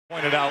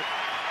Pointed out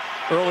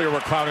earlier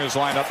where Crowder is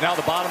lined up. Now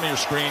the bottom of your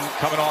screen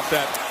coming off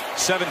that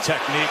 7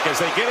 technique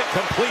as they get it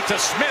complete to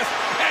Smith.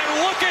 And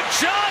look at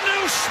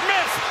Jonnu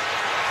Smith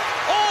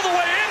all the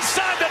way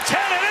inside the 10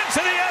 and into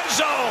the end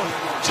zone.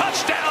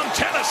 Touchdown,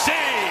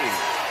 Tennessee.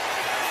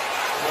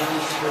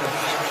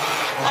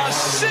 A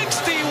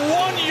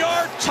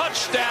 61-yard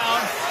touchdown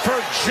for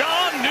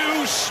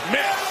Jonnu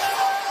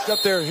Smith.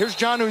 Up there, here's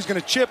Jonnu who's going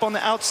to chip on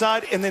the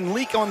outside and then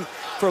leak on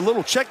for a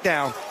little check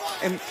down.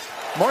 And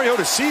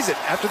Mariota sees it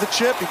after the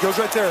chip. He goes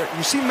right there.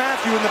 You see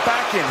Matthew in the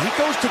back end. He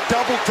goes to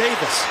double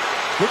Davis.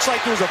 Looks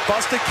like there's a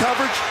busted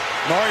coverage.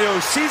 Mario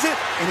sees it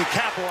and he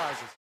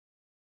capitalizes.